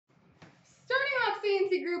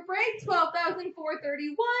CNC group break,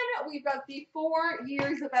 12,431. We've got the 4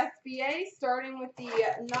 years of SBA, starting with the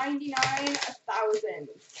 99,000.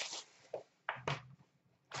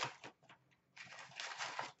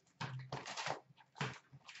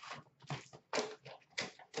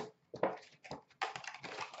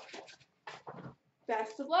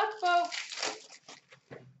 Best of luck, folks.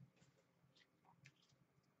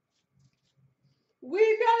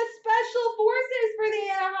 We've got a special forces for the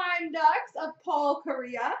Anaheim Ducks of Paul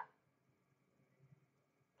Kariya.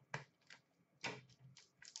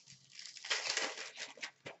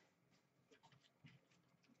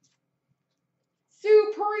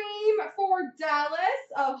 Supreme for Dallas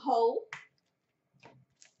of Hull.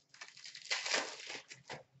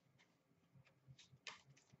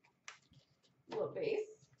 Little base.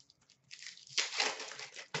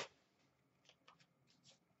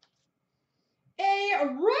 A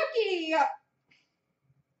rookie.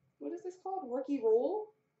 What is this called? Rookie roll?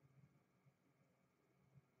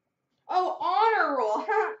 Oh, honor roll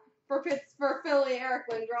for Philly, Eric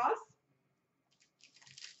Lindros.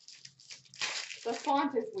 The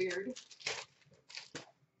font is weird.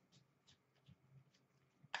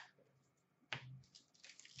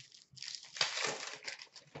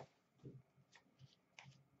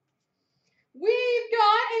 We've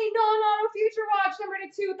got a non-auto future watch number to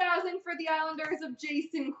 2,000 for the Islanders of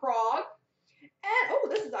Jason Krog. And, oh,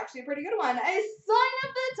 this is actually a pretty good one. A Sign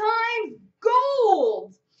of the Times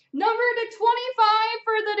gold. Number to 25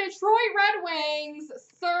 for the Detroit Red Wings,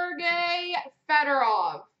 Sergei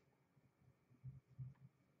Fedorov.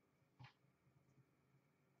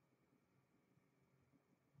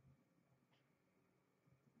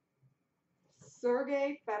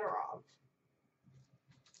 Sergei Fedorov.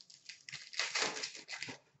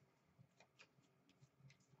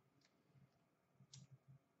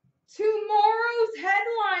 Tomorrow's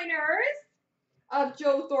headliners of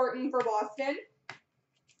Joe Thornton for Boston.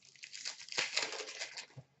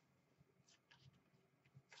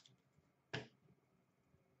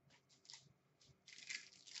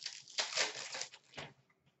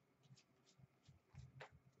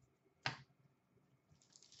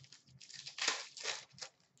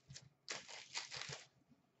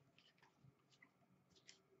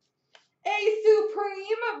 A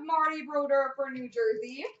Supreme of Marty Brodeur for New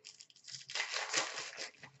Jersey.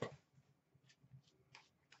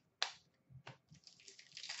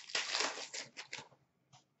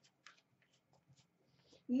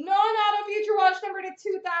 Non-auto future watch number to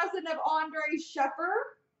 2,000 of Andre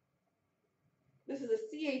Sheffer. This is a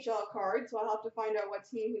CHL card, so I'll have to find out what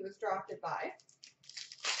team he was drafted by.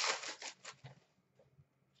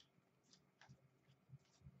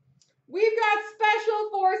 We've got special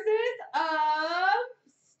forces of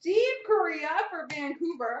Steve Kariya for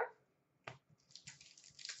Vancouver.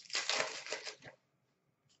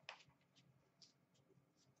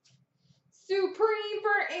 Supreme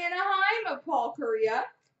for Anaheim of Paul Kariya.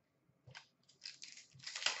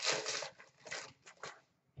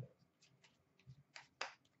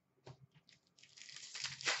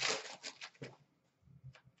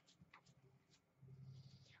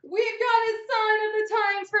 We've got a Sign of the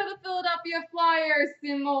Times for the Philadelphia Flyers,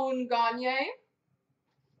 Simone Gagne.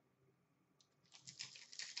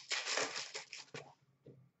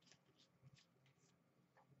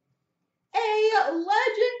 A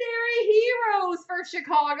Legendary Heroes for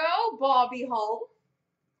Chicago, Bobby Hull.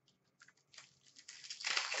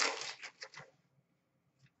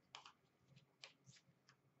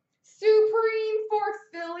 Supreme for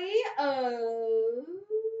Philly of...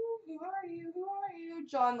 Who are you?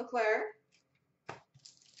 John LeClaire.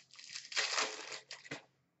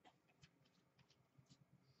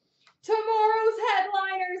 Tomorrow's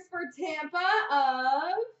headliners for Tampa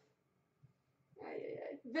of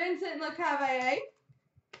Vincent LeCavalier.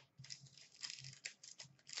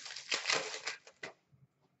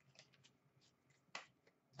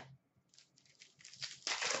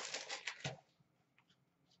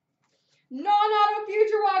 Non-auto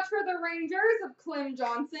future watch for the Rangers of Clem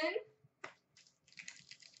Johnson.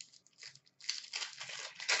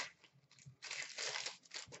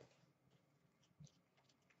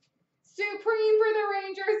 Supreme for the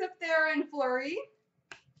Rangers of Theron Fleury.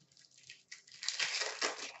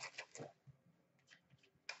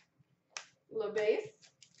 LeBase.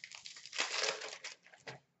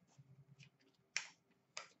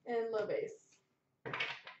 And LeBase.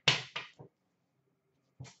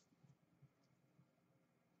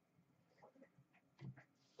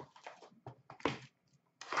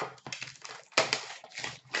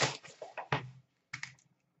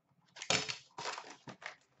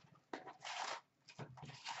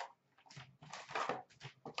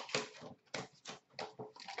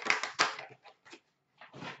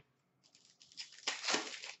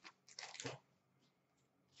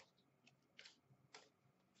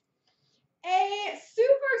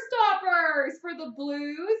 the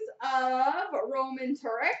Blues of Roman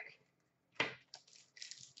Turek.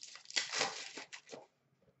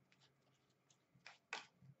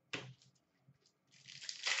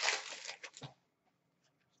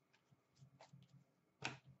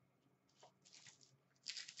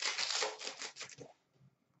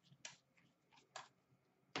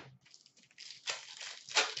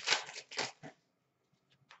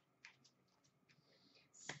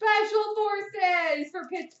 Special Forces for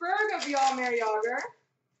Pittsburgh of Jaromir Jagr.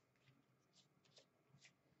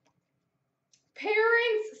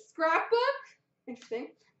 Parents Scrapbook. Interesting.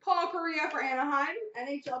 Paul Correa for Anaheim.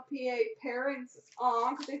 NHLPA Parents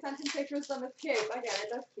because they sent him pictures of them as kids. I get it.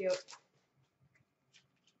 That's cute.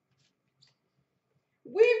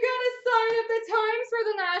 We've got a sign of the times for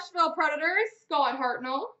the Nashville Predators. Scott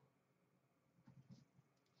Hartnell.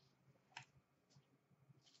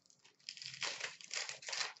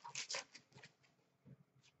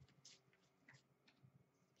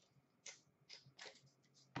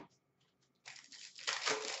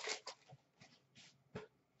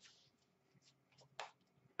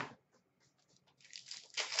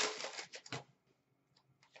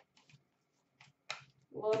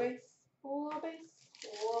 Low base, low base,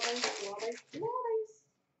 low base, low base, low base.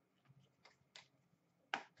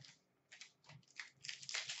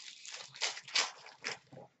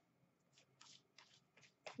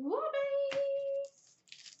 Low base.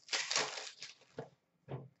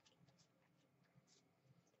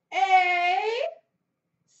 A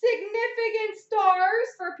significant stars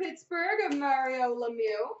for Pittsburgh of Mario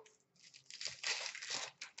Lemieux.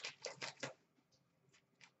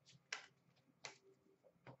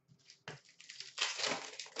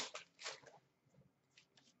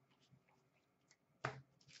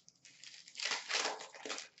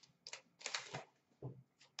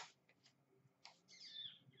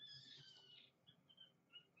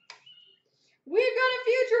 We've got a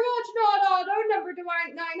Future Watch not auto, number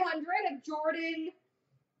 900 of Jordan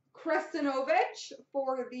Krestinovich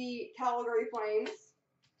for the Calgary Flames.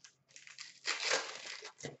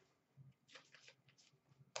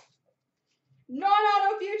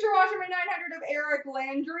 Non-auto Future Watch number 900 of Eric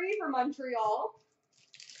Landry for Montreal.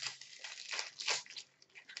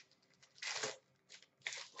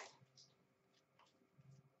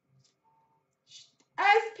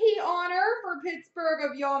 SP Honor for Pittsburgh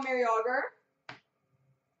of Jaromir Jagr.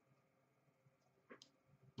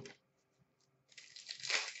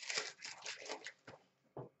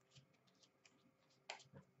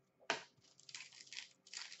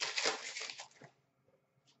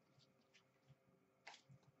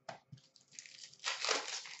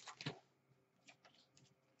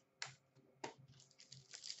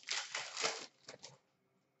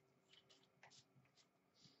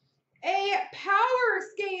 A Power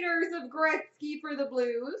Skaters of Gretzky for the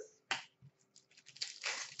Blues.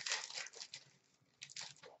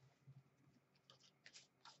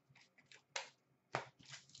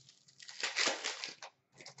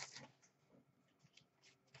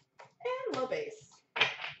 And low base.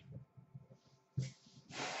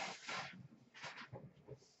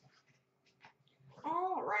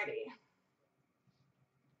 Alrighty.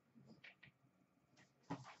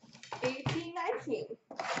 1819.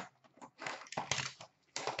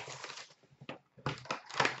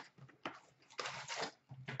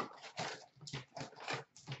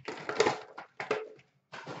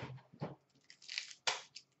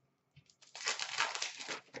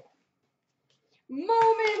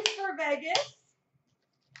 Moments for Vegas.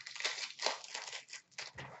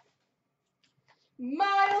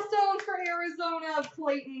 Milestones for Arizona of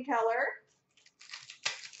Clayton Keller.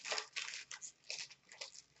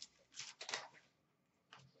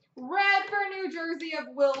 Red for New Jersey of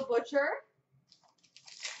Will Butcher.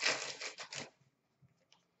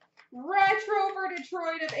 Retro for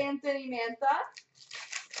Detroit of Anthony Mantha.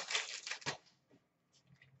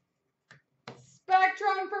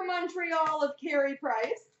 Spectrum for Montreal of Carey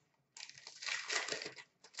Price.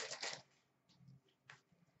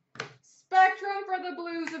 Spectrum for the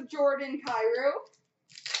Blues of Jordan Kyrou.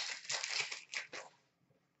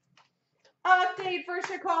 Update for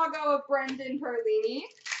Chicago of Brendan Perlini.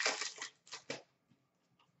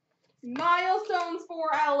 Milestones for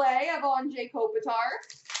LA of Anze Kopitar.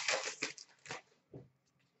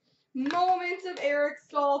 Moments of Eric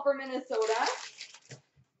Stahl for Minnesota.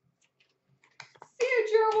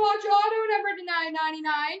 Future Watch auto number to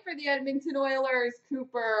 999 for the Edmonton Oilers,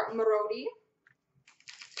 Cooper Marody.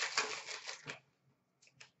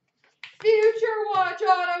 Future Watch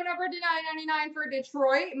auto number to 999 for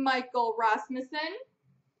Detroit, Michael Rasmussen.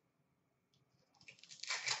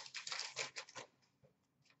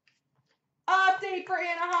 Update Update for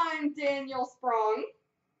Anaheim, Daniel Sprong.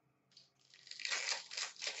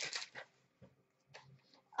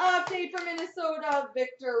 Update for Minnesota,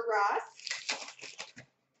 Victor Rask.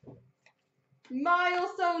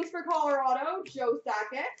 Milestones for Colorado, Joe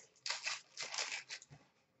Sakic.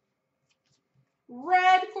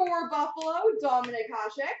 Red for Buffalo, Dominic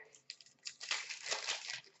Hasek.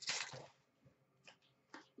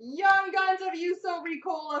 Young Guns of Juuso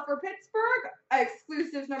Ricola for Pittsburgh.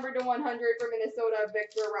 Exclusives number to 100 for Minnesota,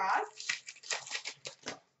 Victor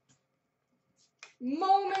Rask.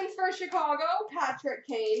 Moments for Chicago, Patrick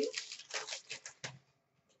Kane.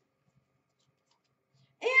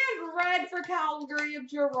 And red for Calgary of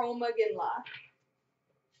Jarome Iginla.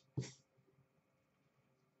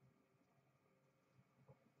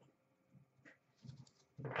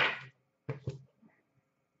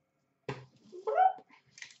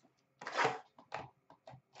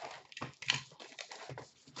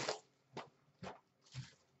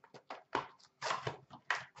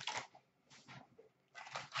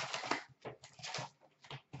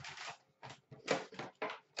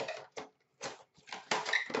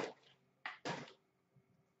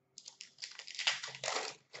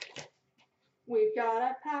 We've got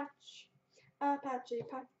a patch, patchy.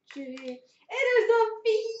 It is a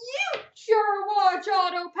Future Watch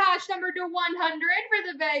Auto patch number to 100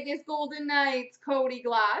 for the Vegas Golden Knights, Cody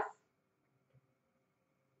Glass.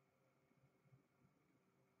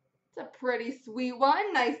 It's a pretty sweet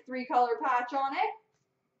one. Nice 3-color patch on it.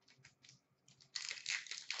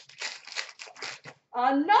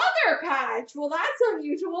 Another patch. Well, that's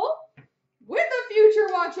unusual. With a Future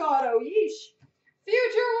Watch Auto. Yeesh.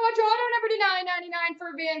 Future Watch Auto number to 999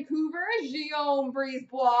 for Vancouver, Guillaume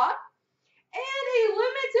Brisebois. And a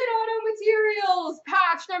Limited Auto Materials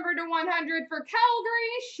patch number to 100 for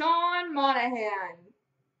Calgary, Sean Monahan.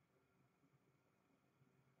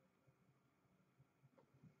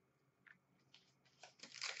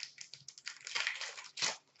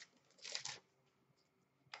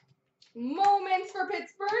 Moments for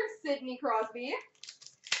Pittsburgh, Sidney Crosby.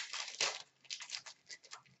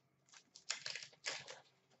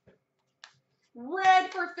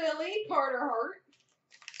 Red for Philly, Carter Hart.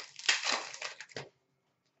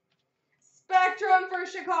 Spectrum for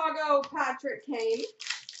Chicago, Patrick Kane.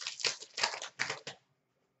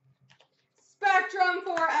 Spectrum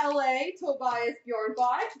for LA, Tobias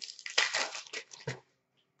Bjornbot.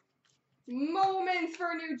 Moments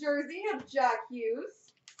for New Jersey of Jack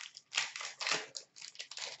Hughes.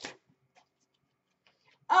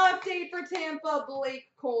 Update for Tampa, Blake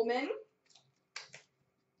Coleman.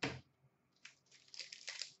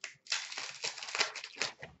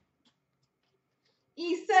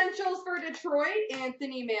 Essentials for Detroit,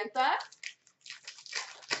 Anthony Mantha.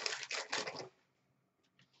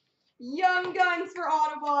 Young Guns for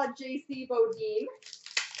Ottawa, JC Bodine.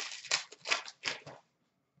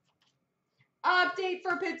 Update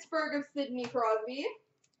for Pittsburgh of Sidney Crosby.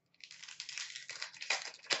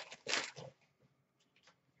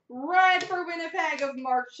 Red for Winnipeg of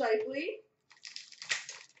Mark Scheifele.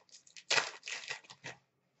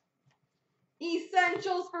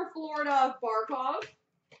 Essentials for Florida of Barkov.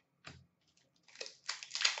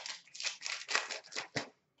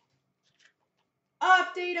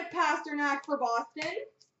 Update of Pasternak for Boston.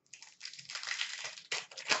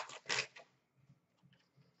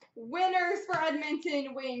 Winners for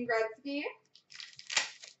Edmonton, Wayne Gretzky.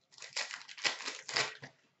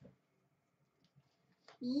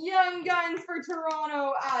 Young Guns for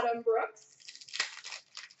Toronto, Adam Brooks.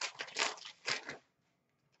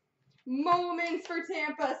 Moments for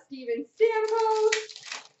Tampa, Steven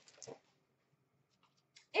Stamkos.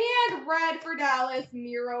 And red for Dallas,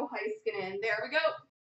 Miro Heiskanen. There we go.